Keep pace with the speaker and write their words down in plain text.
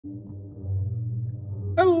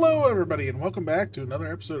Hello, everybody, and welcome back to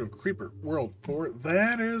another episode of Creeper World 4.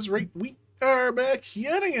 That is right, we are back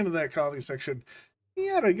yet again to that colony section,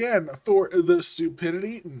 yet again for the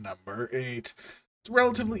Stupidity number 8. It's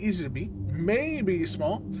relatively easy to beat, may be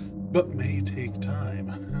small, but may take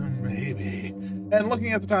time. Maybe. And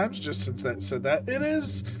looking at the times, just since that said that,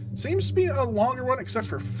 seems to be a longer one, except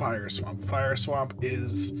for Fire Swamp. Fire Swamp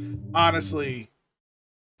is, honestly,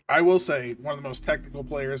 I will say, one of the most technical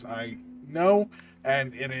players I know,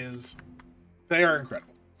 and they are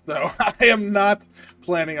incredible. So I am not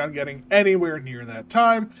planning on getting anywhere near that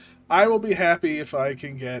time. I will be happy if I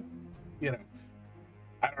can get, you know,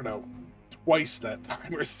 I don't know, twice that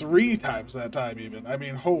time or 3 times that time even. I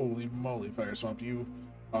mean, holy moly, Fire Swamp, you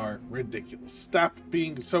are ridiculous. Stop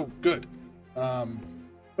being so good.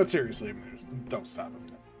 But seriously, I mean, don't stop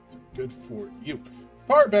it. Good for you.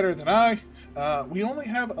 Far better than I. We only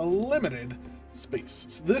have a limited space.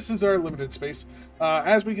 So this is our limited space,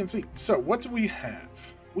 as we can see. So what do we have?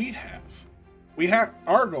 We have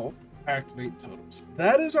our goal: activate totems.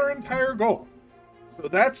 That is our entire goal. So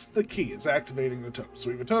that's the key: is activating the totems. So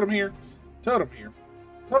we have a totem here, totem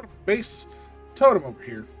base, totem over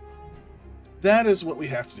here. That is what we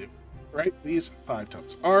have to do, right? These 5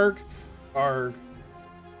 totems: arg, arg,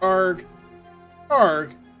 arg,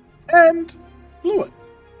 arg, and blue it,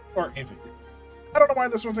 or anti-creeper. I don't know why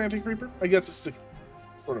this one's anti-creeper. I guess it's to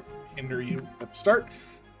sort of hinder you at the start.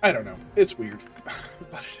 I don't know. It's weird,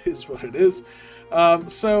 but it is what it is.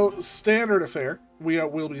 So standard affair. We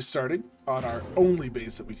will be starting on our only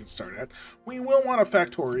base that we can start at. We will want a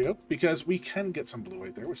Factorio because we can get some blue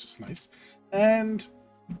right there, which is nice. And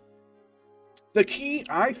the key,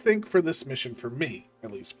 I think, for this mission, for me,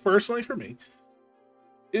 at least personally for me,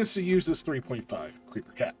 is to use this 3.5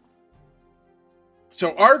 Creeper Cat.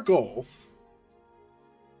 So our goal,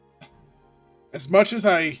 as much as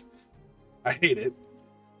I hate it,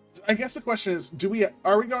 I guess the question is,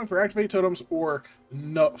 are we going for activate totems or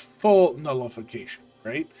full nullification,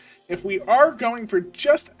 right? If we are going for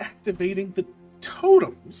just activating the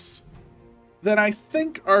totems, then I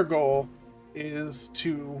think our goal is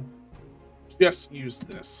to just use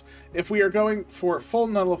this. If we are going for full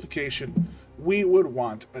nullification, we would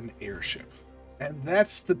want an airship. And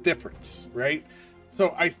that's the difference, right?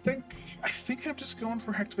 So I think I'm just going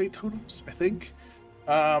for activate totems. I think,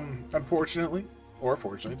 unfortunately, or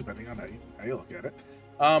fortunately, depending on how you look at it.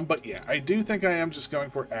 But yeah, I do think I am just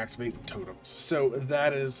going for activate totems. So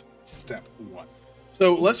that is step 1.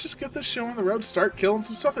 So let's just get this show on the road, start killing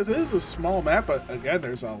some stuff. It is a small map, but again,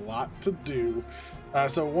 there's a lot to do.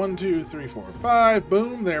 So 1, 2, 3, 4, 5.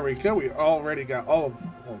 Boom, there we go. We already got all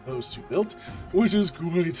of those 2 built, which is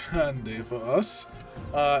quite handy for us.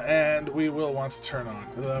 And we will want to turn on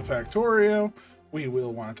the Factorio. We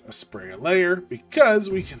will want a spray layer because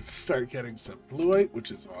we can start getting some blueite,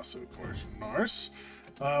 which is also, of course, nice.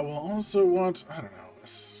 We'll also want, I don't know,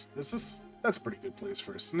 that's a pretty good place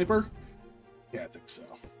for a sniper. Yeah, I think so.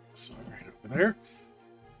 So right over there.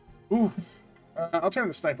 Ooh, I'll turn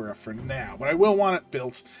the sniper off for now, but I will want it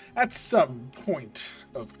built at some point,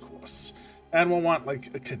 of course. And we'll want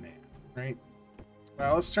like a cannon, right?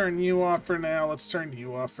 Let's turn you off for now. Let's turn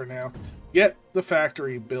you off for now. Get the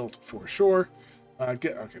factory built for sure.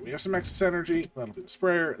 Okay, we have some excess energy. That'll be the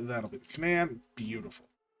sprayer. That'll be the cannon. Beautiful.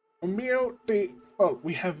 Beautiful.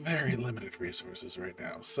 We have very limited resources right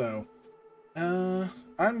now, so I'm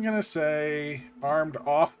gonna say armed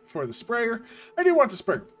off for the sprayer. I do want the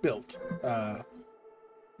sprayer built. We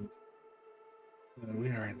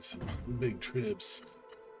are in some big trips.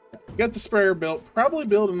 Get the sprayer built. Probably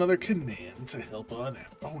build another cannon to help on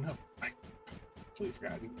out. Oh no, I completely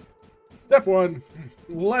forgot. Step 1.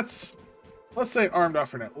 Let's say armed off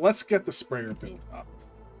for now. Let's get the sprayer built up,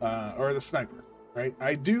 or the sniper. Right?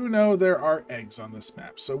 I do know there are eggs on this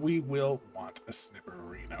map, so we will want a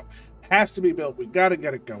snipperino. Has to be built. We got to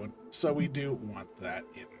get it going, so we do want that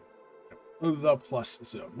in the plus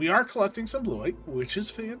zone. We are collecting some blueite, which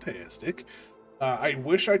is fantastic. I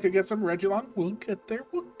wish I could get some Regulon. We'll get there.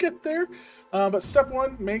 We'll get there. But step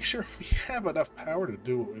 1, make sure we have enough power to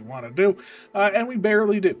do what we want to do. And we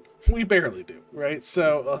barely do. We barely do, right?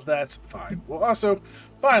 So that's fine. We'll also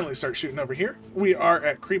finally start shooting over here. We are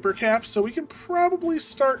at creeper cap, so we can probably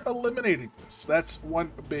start eliminating this. That's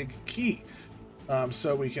one big key.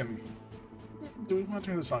 So we can... Do we want to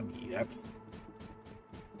turn this on yet?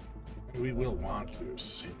 We will want to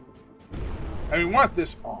see. And we want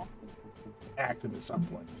this on. Active at some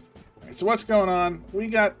point. All right, so what's going on? We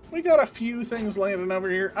got a few things landing over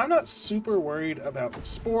here. I'm not super worried about the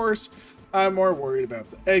spores. I'm more worried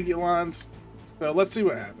about the Eggulons. So let's see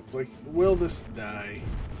what happens. Like, will this die?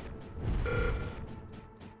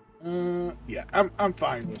 yeah, I'm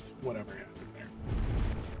fine with whatever happened there.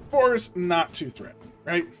 Spores, not too threatening,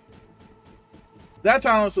 right? That's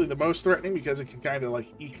honestly the most threatening because it can kind of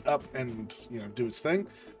like eke up and, you know, do its thing.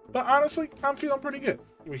 But honestly, I'm feeling pretty good.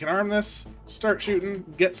 We can arm this, start shooting,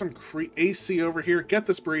 get some AC over here, get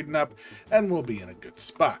this breeding up, and we'll be in a good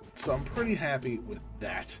spot. So I'm pretty happy with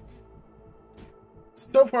that.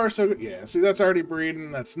 So far, so good. Yeah, see, that's already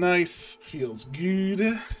breeding. That's nice. Feels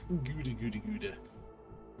good. Goody.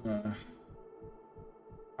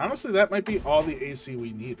 Honestly, that might be all the AC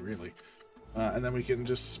we need, really. And then we can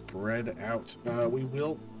just spread out. We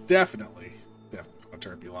will definitely want a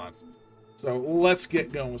Turpulon. So let's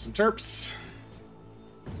get going with some Terps.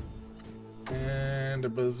 And a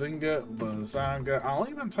Bazinga, Bazanga. I'll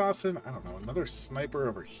even toss in, I don't know, another sniper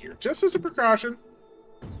over here. Just as a precaution.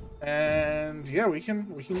 And yeah, we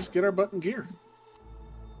can just get our butt in gear.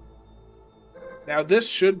 Now this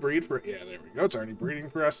should breed for, yeah, there we go. It's already breeding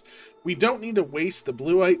for us. We don't need to waste the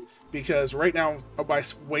blueite because right now, by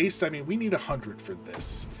waste, I mean we need 100 for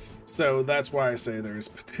this. So that's why I say there is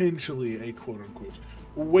potentially a quote-unquote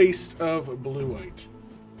waste of blueite.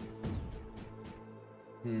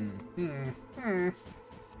 There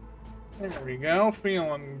we go.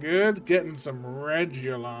 Feeling good. Getting some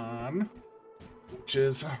Regulon. Which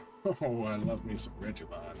is... Oh, I love me some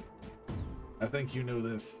Regulon. I think you know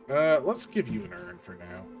this. Let's give you an urn for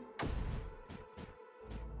now.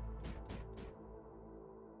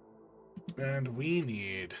 And we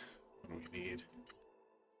need... What do we need?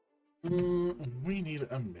 We need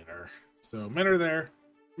a minner. So, minner there.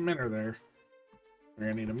 Minner there. We're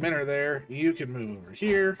gonna need a minner there. You can move over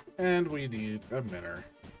here. And we need a minner.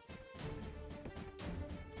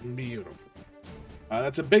 Beautiful.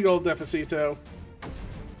 That's a big old deficito.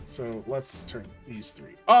 So let's turn these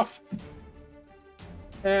three off.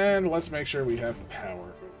 And let's make sure we have power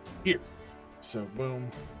over here. So boom.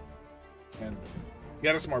 And boom.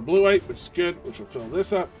 Got us more blueite, which is good, which will fill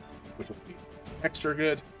this up, which will be extra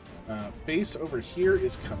good. Base over here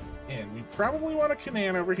is coming in. We probably want a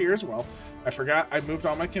Canaan over here as well. I forgot I moved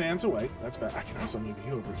all my Canaans away. That's bad. I can also move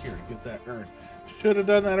you over here and get that urn. Should have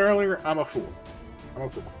done that earlier. I'm a fool. I'm a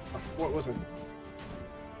fool. What was it?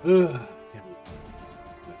 Ugh.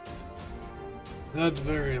 That's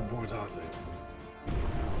very important.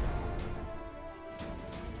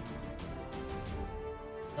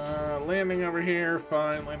 Landing over here,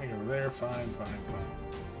 fine. Landing over there, fine.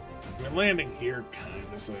 I mean, landing here kind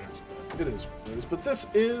of sucks, but it is what it is. But this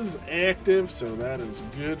is active, so that is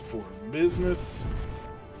good for business.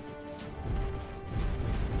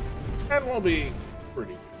 And we'll be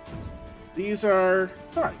pretty good. These are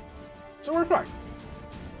fine. So we're fine.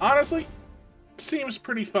 Honestly, seems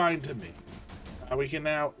pretty fine to me. We can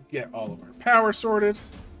now get all of our power sorted.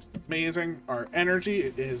 Amazing. Our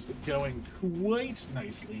energy is going quite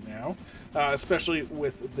nicely now, especially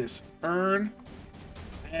with this urn.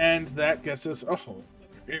 And that gets us a whole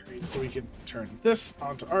other area. So we can turn this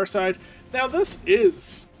onto our side. Now this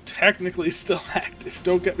is technically still active.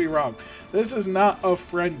 Don't get me wrong. This is not a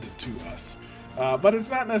friend to us. But it's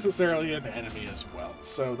not necessarily an enemy as well.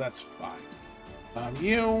 So that's fine.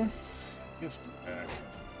 Let's go back.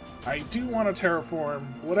 I do want to terraform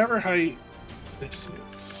whatever height this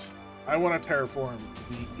is. I want to terraform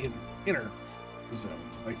the inner zone,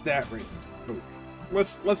 like that right there.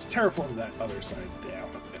 Let's terraform that other side down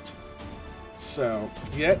a bit. So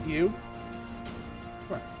get you.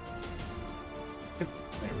 Come on. There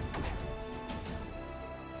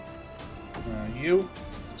we go. You.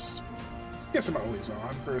 Let's get some olies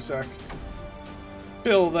on for a sec.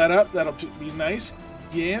 Fill that up. That'll be nice.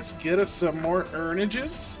 Yes, get us some more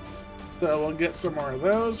urnages. So we'll get some more of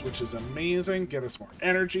those, which is amazing. Get us more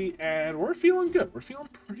energy, and we're feeling good. We're feeling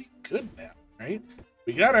pretty good now, right?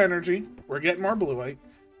 We got energy. We're getting more blueite.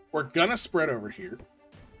 We're gonna spread over here.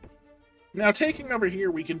 Now, taking over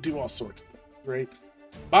here, we can do all sorts of things, right?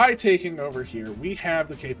 By taking over here, we have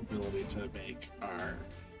the capability to make our...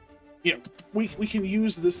 You know, we can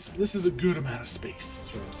use this. This is a good amount of space,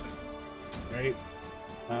 is what I'm saying, right?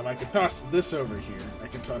 I can toss this over here. I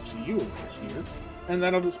can toss you over here. And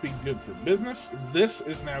that'll just be good for business. This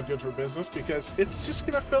is now good for business because it's just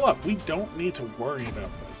going to fill up. We don't need to worry about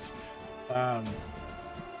this.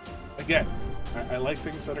 Again, I like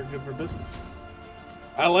things that are good for business.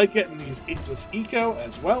 I like getting this eco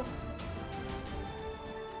as well.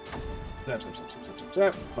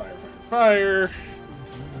 Zap. Fire.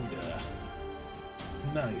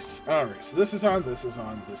 Nice. Alright, so this is on, this is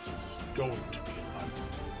on, this is going to be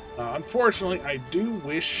on. Unfortunately, I do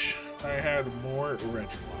wish I had more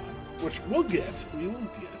Regulon, which we'll get. We will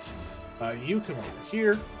get. You come over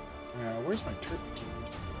here. Where's my turpitude?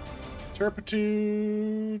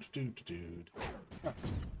 Turpitude.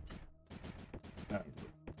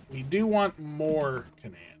 We do want more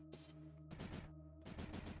canals.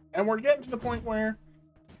 And we're getting to the point where,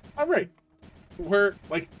 all right, we're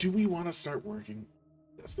like, do we want to start working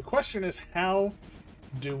this? The question is, how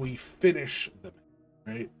do we finish them,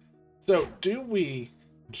 right? So do we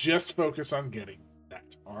just focus on getting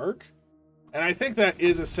that arc? And I think that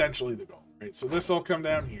is essentially the goal, right? So this will come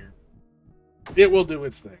down here. It will do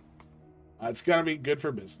its thing. It's going to be good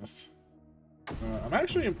for business. I'm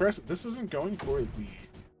actually impressed that this isn't going for the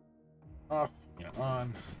off,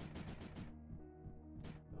 on.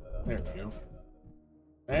 There we go.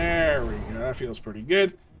 There we go. That feels pretty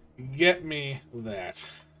good. Get me that.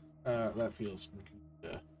 That feels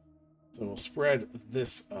good. So we'll spread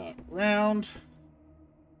this around.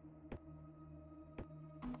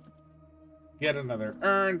 Get another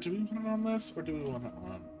urn. Do we want it on this, or do we want it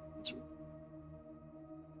on this one?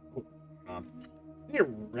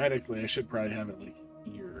 Theoretically, I should probably have it like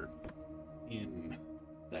here in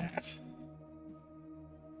that.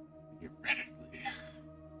 Theoretically.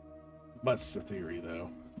 But it's a theory, though.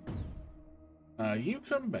 You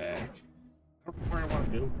come back. I don't know where I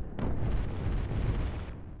want to go.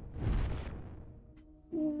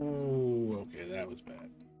 Ooh, okay, that was bad.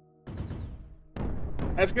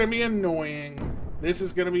 That's gonna be annoying. This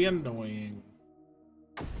is gonna be annoying.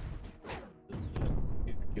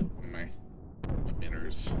 Yeah, kill my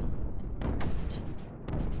minners.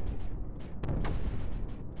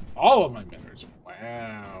 All of my minners.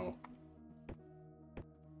 Wow.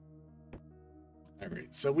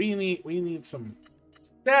 Alright, so we need some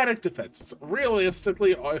static defenses.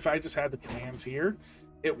 Realistically, if I just had the commands here,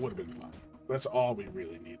 it would have been fine. That's all we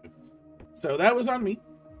really needed. So that was on me.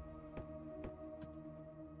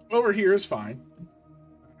 Over here is fine.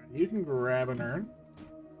 You can grab an urn.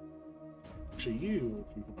 Actually, you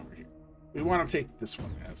can come over here. We want to take this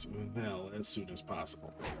one as well as soon as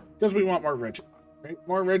possible. Because we want more Regilon. Right?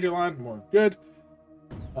 More Regilon, more good.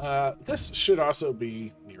 This should also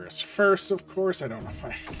be nearest first, of course. I don't know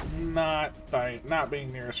why it's not. By not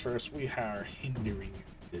being nearest first, we are hindering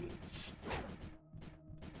this.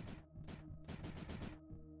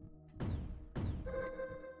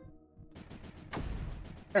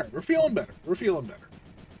 Alright, we're feeling better. We're feeling better.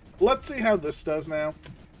 Let's see how this does now.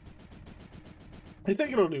 I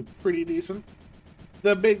think it'll do pretty decent.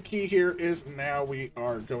 The big key here is now we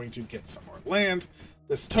are going to get some more land.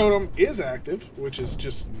 This totem is active, which is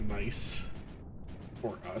just nice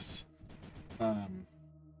for us.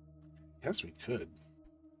 Yes, we could.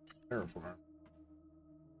 Terraform.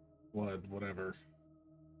 Blood, whatever.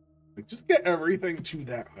 Like, just get everything to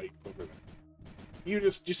that height over there. You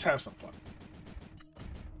just have some fun.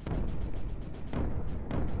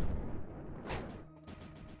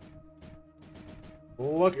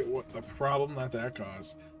 Look at what the problem that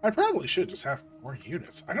caused. I probably should just have more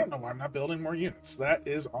units. I don't know why I'm not building more units. That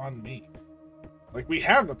is on me. Like, we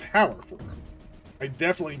have the power for them. I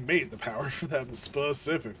definitely made the power for them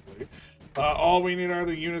specifically. All we need are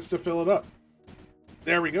the units to fill it up.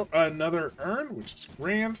 There we go. Another urn, which is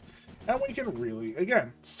grand. And we can really,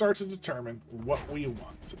 again, start to determine what we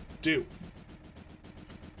want to do.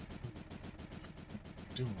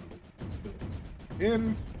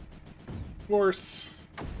 In. Of course.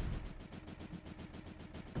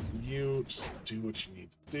 You just do what you need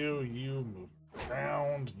to do. You move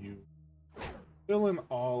around. You fill in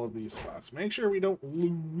all of these spots. Make sure we don't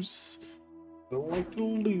lose. Don't like to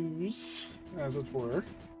lose, as it were.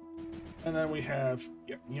 And then we have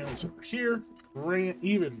units over here. Great,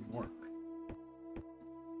 even more great.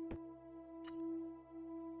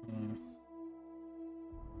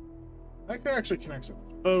 That guy actually connects up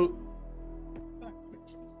to both. That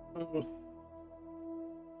connects up to both.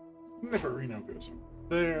 Snipperino goes over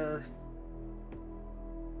there.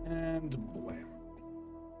 And blam.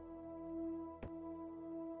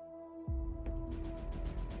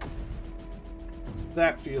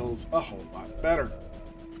 That feels a whole lot better.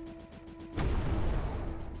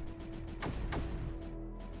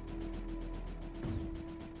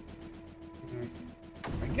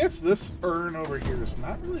 I guess this urn over here is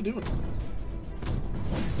not really doing it.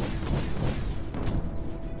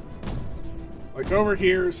 Like, over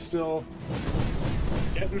here is still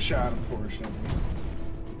getting shot, unfortunately.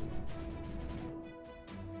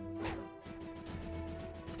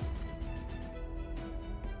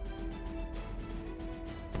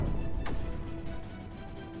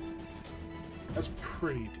 That's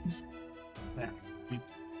pretty decent. Now, we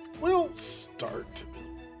will start to build.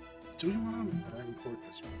 Do we want to import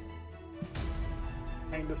this one?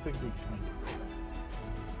 I kind of think we kind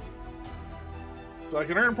of. So, like,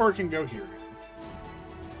 an urn port can go here.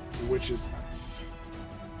 which is nice.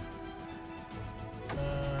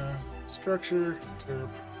 Structure, terp.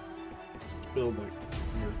 Just build like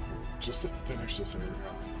here just to finish this area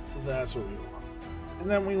off. That's what we want. And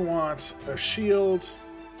then we want a shield.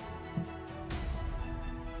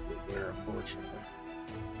 There, unfortunately.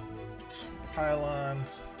 Pylon.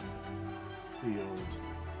 Shield.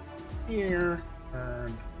 Here.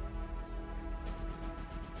 Turn.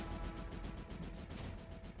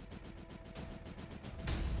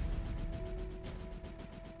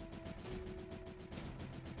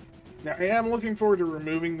 Now, I am looking forward to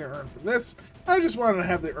removing the urn from this. I just wanted to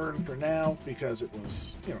have the urn for now because it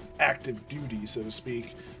was, you know, active duty, so to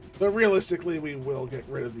speak. But realistically, we will get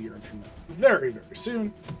rid of the urn from that very, very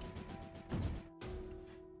soon.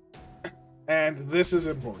 And this is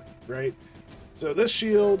important, right? So this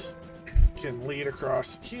shield can lead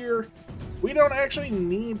across here. We don't actually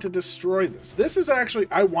need to destroy this. This is actually,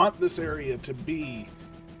 I want this area to be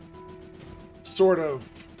sort of,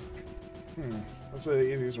 what's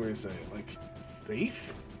the easiest way to say it? Like,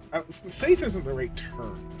 safe? Safe isn't the right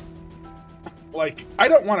term. Like, I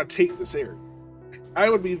don't want to take this area. I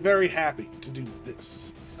would be very happy to do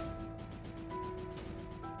this.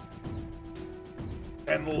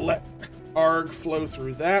 And let Arg flow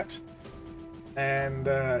through that. And,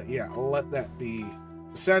 yeah, I'll let that be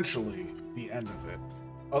essentially the end of it.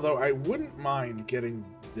 Although I wouldn't mind getting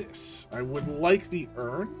this. I would like the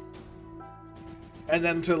urn. And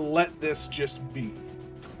then to let this just be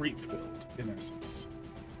creep-filled, in essence.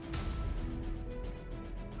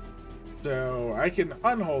 So I can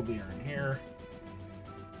unhold the urn here.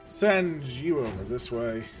 Send you over this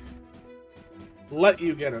way. Let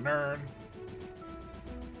you get an urn.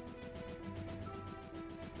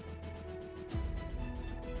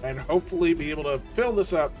 And hopefully be able to fill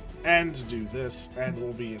this up and do this, and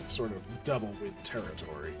we'll be in sort of double win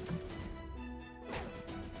territory.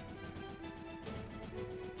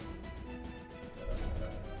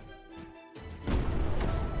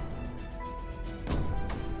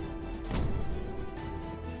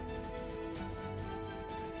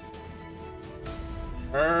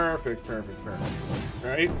 Perfect, perfect, perfect.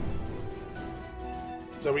 Right?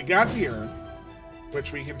 So we got the urn,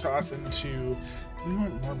 which we can toss into... Do we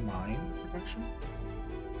want more mine production?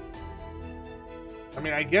 I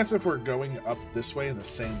mean, I guess if we're going up this way in the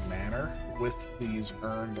same manner with these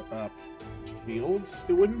earned up fields,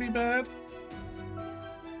 it wouldn't be bad.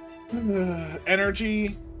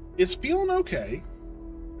 Energy is feeling okay.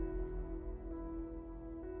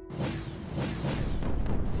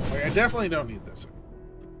 Like, I definitely don't need this.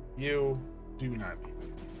 You do not need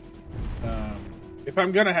it. If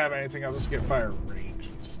I'm gonna have anything, I'll just get fire range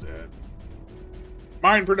instead.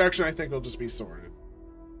 Mine production, I think, will just be sorted.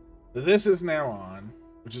 This is now on,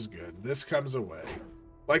 which is good. This comes away.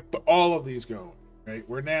 Like, but all of these go, right?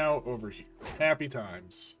 We're now over here. Happy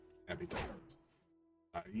times. Happy times.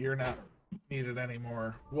 You're not needed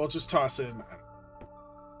anymore. We'll just toss in, I don't know,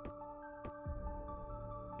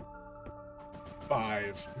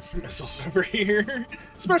 5 missiles over here.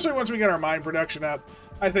 Especially once we get our mine production up.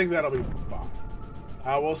 I think that'll be fine.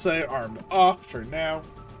 We'll say armed off for now.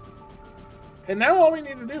 And now all we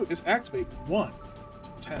need to do is activate 1 to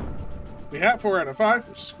 10. We have 4 out of 5,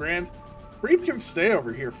 which is grand. Creep can stay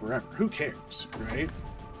over here forever. Who cares, right?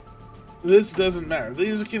 This doesn't matter.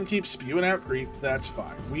 These can keep spewing out creep. That's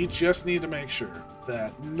fine. We just need to make sure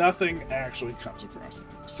that nothing actually comes across the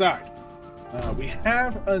other side. We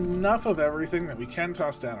have enough of everything that we can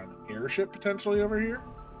toss down an airship potentially over here.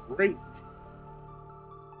 Great.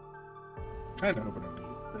 Kind of hoping to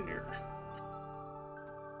do there.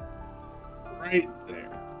 Right there.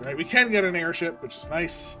 Right, we can get an airship, which is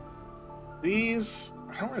nice. These,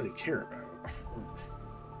 I don't really care about.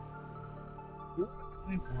 What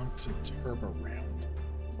do I want to turb around?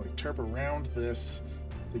 It's like turb around this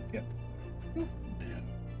to get to that.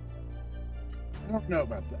 I don't know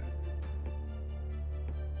about that.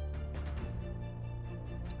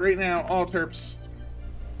 Right now, all terps.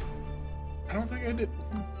 I don't think I did.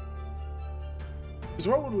 Because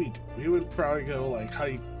what would we do? We would probably go like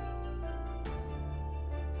height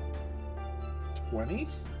 20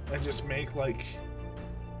 and just make like,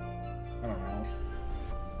 I don't know.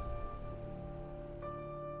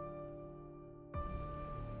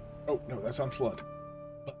 Oh, no, that's on flood.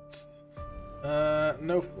 But,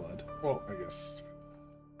 no flood. Well, I guess.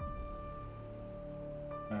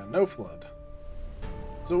 No flood.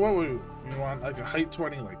 So what would we want? Like a height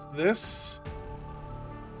 20 like this?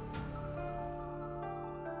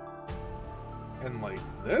 And like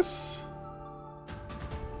this?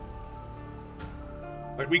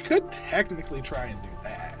 Like, we could technically try and do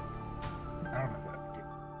that. I don't know if that'd be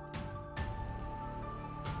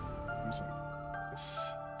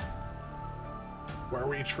where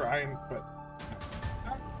we try and... But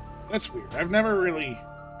that's weird. I've never really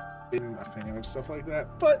been a fan of stuff like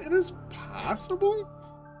that, but it is possible.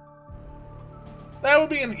 That would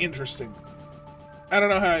be an interesting... I don't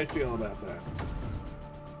know how I feel about that.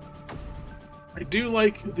 I do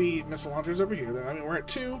like the missile launchers over here. I mean, we're at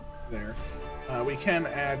 2 there. We can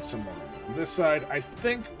add some more. On this side, I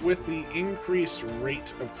think with the increased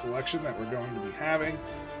rate of collection that we're going to be having,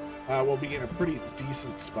 we'll be in a pretty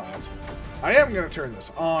decent spot. I am going to turn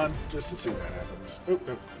this on just to see what happens. Oh,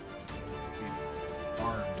 no.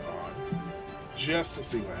 Armed on. Just to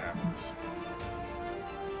see what happens.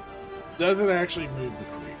 Does it actually move the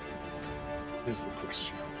creep? Is the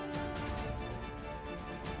question.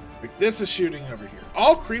 Like, this is shooting over here.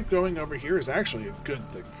 All creep going over here is actually a good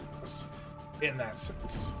thing for us, in that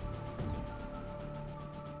sense.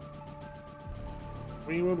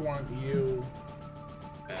 We would want you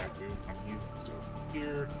back. We would want you over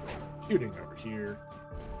here, shooting over here.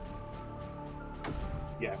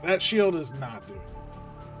 Yeah, that shield is not doing it.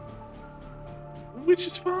 Which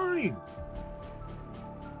is fine.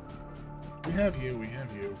 We have you, we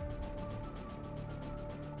have you.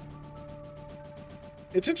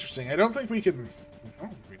 It's interesting. I don't think we can...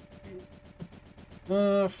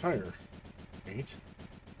 Oh, fire. Wait.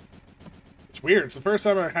 It's weird. It's the first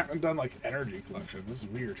time I haven't done, like, energy collection. This is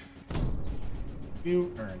weird.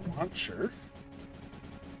 You earn one, sure.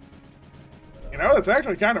 You know, that's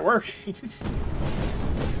actually kind of working.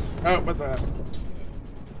 Oh, but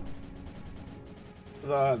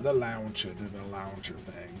the launcher did the launcher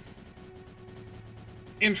thing.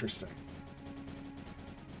 Interesting.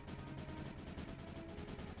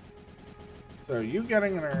 So you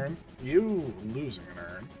getting an urn, you losing an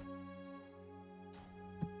urn.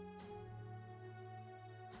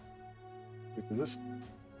 This,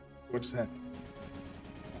 what just happened?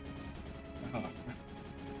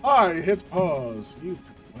 I hit pause. You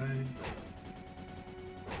can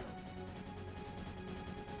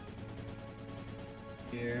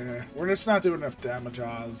wait. Yeah, we're just not doing enough damage,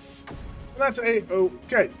 Oz. That's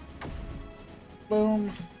A-okay.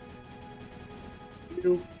 Boom.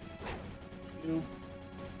 You.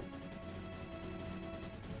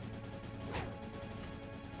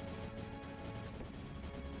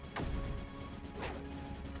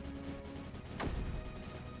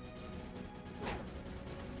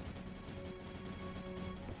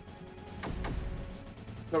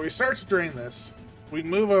 So we start to drain this. We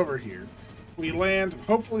move over here. We land,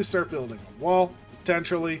 hopefully start building a wall,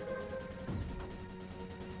 potentially.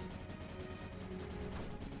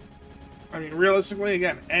 I mean, realistically,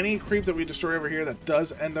 again, any creep that we destroy over here that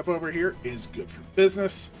does end up over here is good for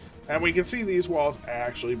business. And we can see these walls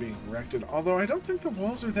actually being erected, although I don't think the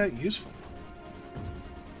walls are that useful.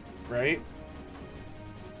 Right?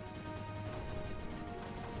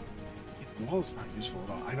 The wall is not useful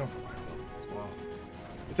at all. I don't know why I built this wall.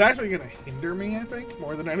 It's actually going to hinder me, I think,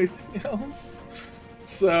 more than anything else.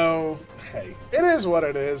 So, hey, it is what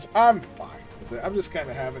it is. I'm fine with it. I'm just kind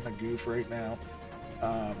of having a goof right now.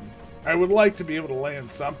 I would like to be able to land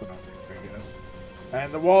something on there, I guess.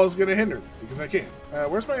 And the wall is going to hinder me, because I can't.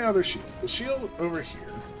 Where's my other shield? The shield over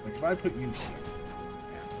here. Like, if I put you here.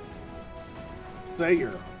 Yeah. Stay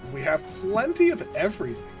here. We have plenty of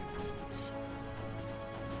everything in this sense.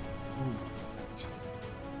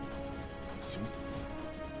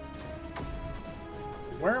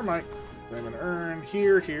 Where am I? I'm an urn.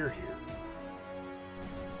 Here, here, here.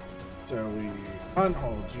 So we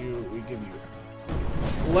unhold you. We give you...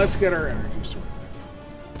 Let's get our energy sorted.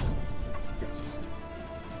 Yes.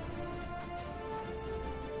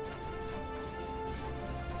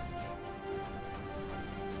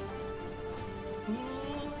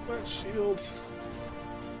 Ooh, that shield.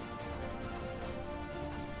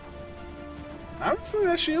 Honestly,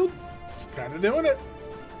 that shield is kind of doing it.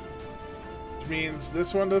 Which means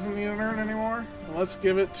this one doesn't need an urn anymore. Let's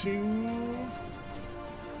give it to...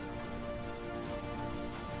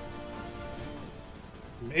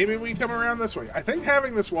 Maybe we come around this way. I think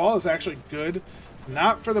having this wall is actually good,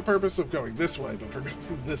 not for the purpose of going this way, but for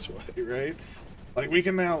going this way, right? Like, we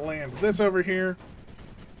can now land this over here.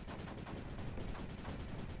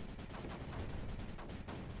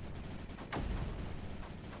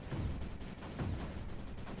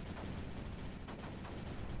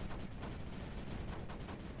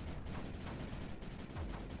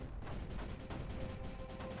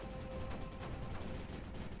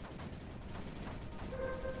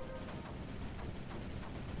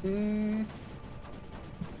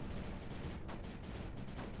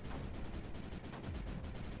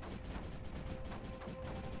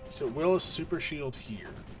 So will a super shield here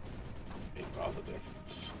make all the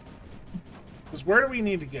difference? Because where do we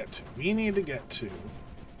need to get to? We need to get to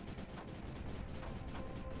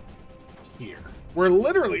here. We're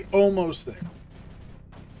literally almost there.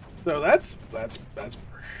 So that's pretty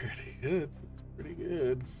good. That's pretty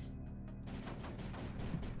good.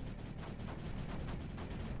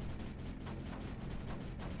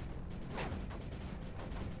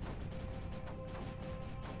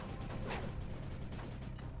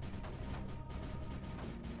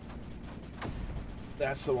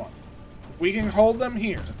 That's the one. If we can hold them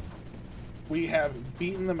here, we have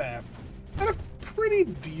beaten the map at a pretty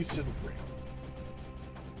decent rate.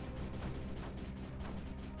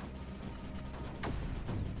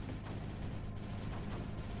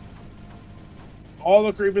 All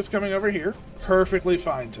the creep is coming over here. Perfectly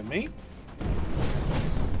fine to me.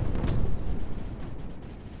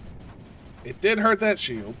 It did hurt that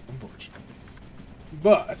shield, unfortunately.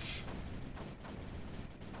 But is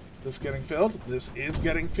this getting filled? This is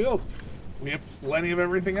getting filled. We have plenty of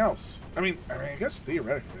everything else. I mean, I guess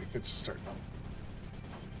theoretically it could just start now.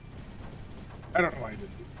 I don't know why I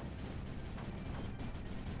didn't do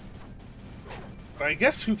that. But I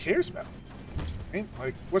guess who cares about it? Right?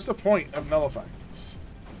 Like, what's the point of nullifying this?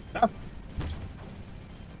 Nothing.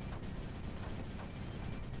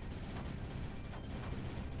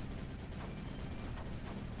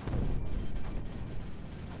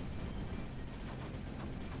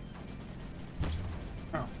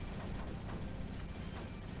 Oh.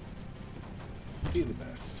 Be the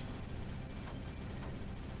best.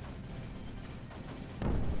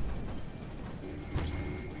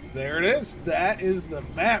 There it is. That is the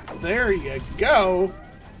map. There you go.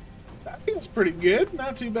 That feels pretty good.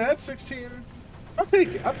 Not too bad. 16. I'll take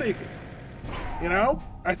it. I'll take it. You know,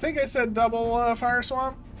 I think I said double Fire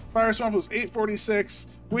Swamp. Fire Swamp was 846.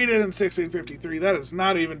 We did in 1653. That is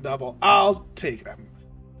not even double. I'll take them.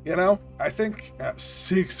 You know, I think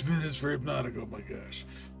 6 minutes for Hypnotic. Oh my gosh.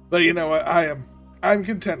 But you know what? I'm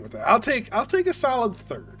content with that. I'll take a solid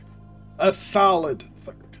third. A solid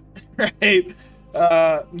third. Right?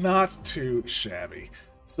 Not too shabby.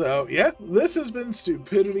 So yeah, this has been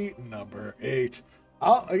Stupidity number 8.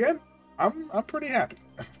 I'm pretty happy.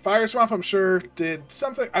 Fire Swamp, I'm sure, did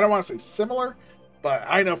something. I don't want to say similar, but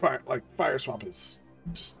I know Fire Swamp is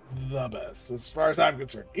just the best as far as I'm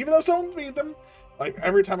concerned. Even though someone beat them, like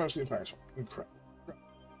every time I've seen Fire Swamp, incredible.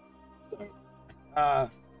 So,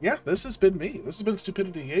 yeah, this has been me. This has been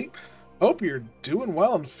Stupidity 8. Hope you're doing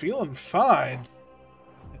well and feeling fine.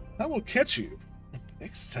 I will catch you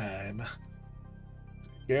next time.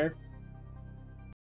 Take care.